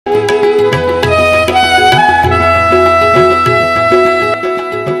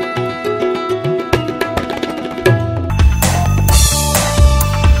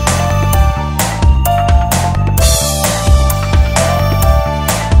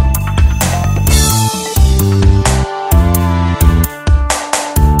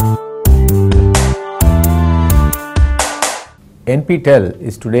NPTEL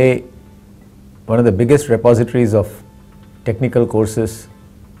is today one of the biggest repositories of technical courses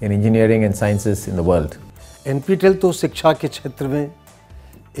in engineering and sciences in the world. NPTEL तो शिक्षा के क्षेत्र में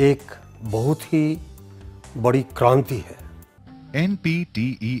एक बहुत ही बड़ी क्रांति है।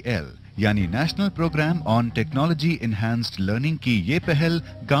 NPTEL यानी national programme on technology enhanced learning की ये पहल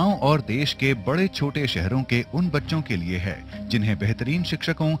गांव और देश के बड़े छोटे शहरों के उन बच्चों के लिए है जिन्हें बेहतरीन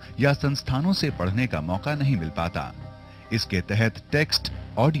शिक्षकों या संस्थानों से पढ़ने का मौका नहीं मिल पाता। इसके तहत टेक्स्ट,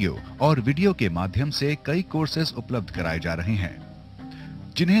 ऑडियो और वीडियो के माध्यम से कई कोर्सेज उपलब्ध कराए जा रहे हैं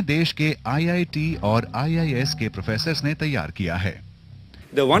जिन्हें देश के IIT और IIS के प्रोफेसर्स ने तैयार किया है।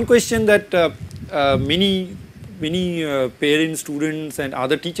 The one question that many parents, students and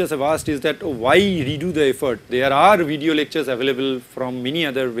other teachers have asked is that why redo the effort? There are video lectures available from many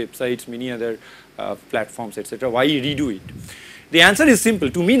other websites, many other platforms, etc. Why redo it? The answer is simple.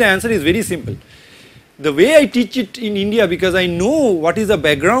 To me, the answer is very simple. The way I teach it in India, because I know what is the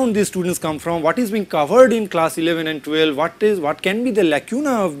background these students come from, what is being covered in class 11 and 12, what can be the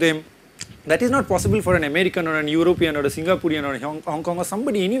lacuna of them, that is not possible for an American or an European or a Singaporean or a Hong Kong or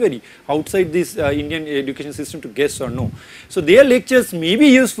somebody anywhere outside this Indian education system to guess or know. So their lectures may be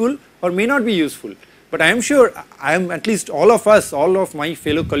useful or may not be useful. But I am sure, at least all of us, all of my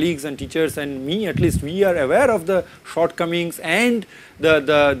fellow colleagues and teachers and me at least, we are aware of the shortcomings and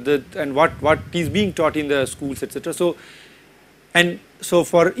what is being taught in the schools, etc. So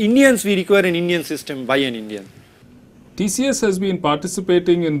for Indians, we require an Indian system by an Indian. TCS has been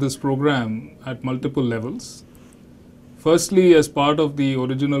participating in this program at multiple levels. Firstly, as part of the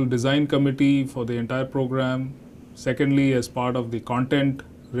original design committee for the entire program. Secondly, as part of the content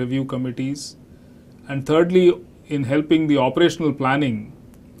review committees. And thirdly, in helping the operational planning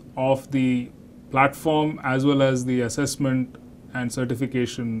of the platform as well as the assessment and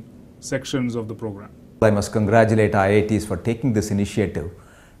certification sections of the program. I must congratulate IITs for taking this initiative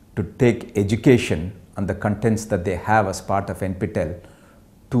to take education and the contents that they have as part of NPTEL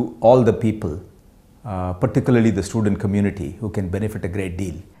to all the people, particularly the student community, who can benefit a great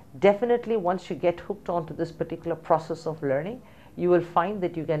deal. Definitely, once you get hooked onto this particular process of learning, you will find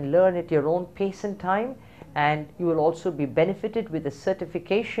that you can learn at your own pace and time, and you will also be benefited with a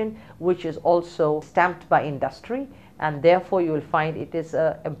certification which is also stamped by industry, and therefore you will find it is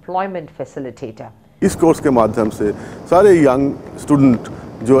an employment facilitator. इस course के माध्यम से सारे young student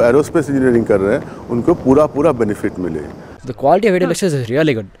जो aerospace engineering कर रहे हैं उनको पूरा बेनिफिट मिले। The quality of video lectures is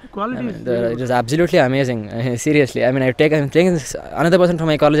really good. It is absolutely amazing. Seriously, I'm taking another person from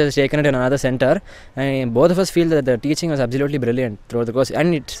my college has taken it in another center, and both of us feel that the teaching was absolutely brilliant throughout the course.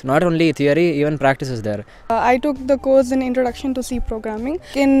 And it's not only theory, even practice is there. I took the course in Introduction to C Programming.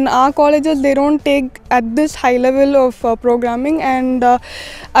 In our colleges, they don't take at this high level of programming, and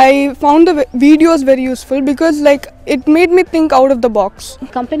I found the videos very useful because it made me think out of the box.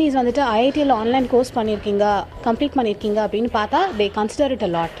 Companies வந்துட்டு IITல online course பண்ணிருக்கீங்க, complete பண்ணிருக்கீங்க அப்படினு பார்த்தா they consider it a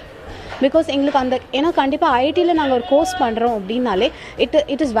lot. Because எங்களுக்கு அந்த ஏனா கண்டிப்பா IITல நாங்க ஒரு கோர்ஸ் பண்றோம் அப்படினாலே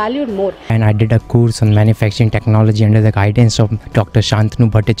it is valued more. And I did a course on manufacturing technology under the guidance of Dr. Shantanu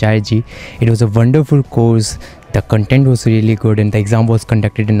Bhattacharya ji. It was a wonderful course. The content was really good and the exam was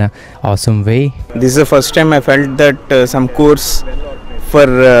conducted in an awesome way. This is the first time I felt that some course for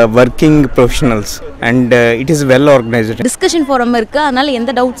working professionals, and it is well organized. Discussion forum இருக்கு, அதனால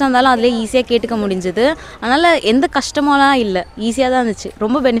எந்த doubts இருந்தாலும் அதிலே ஈஸியா கேட்டுக்க முடிஞ்சது. அதனால எந்த கஷ்டமாலாம் இல்ல, ஈஸியா தான் இருந்துச்சு,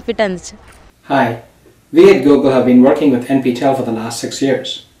 ரொம்ப பெனிஃபிட்டா இருந்துச்சு. Hi, we at Google have been working with NPTEL for the last 6 years.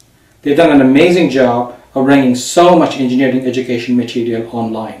 They've done an amazing job of bringing so much engineering education material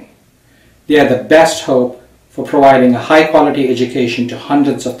online. They are the best hope for providing a high quality education to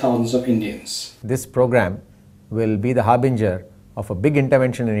hundreds of thousands of Indians. This program will be the harbinger of a big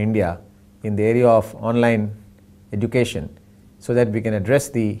intervention in India in the area of online education, so that we can address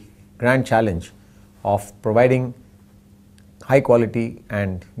the grand challenge of providing high quality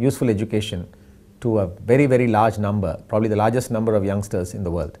and useful education to a very large number, probably the largest number of youngsters in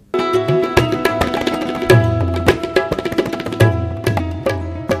the world.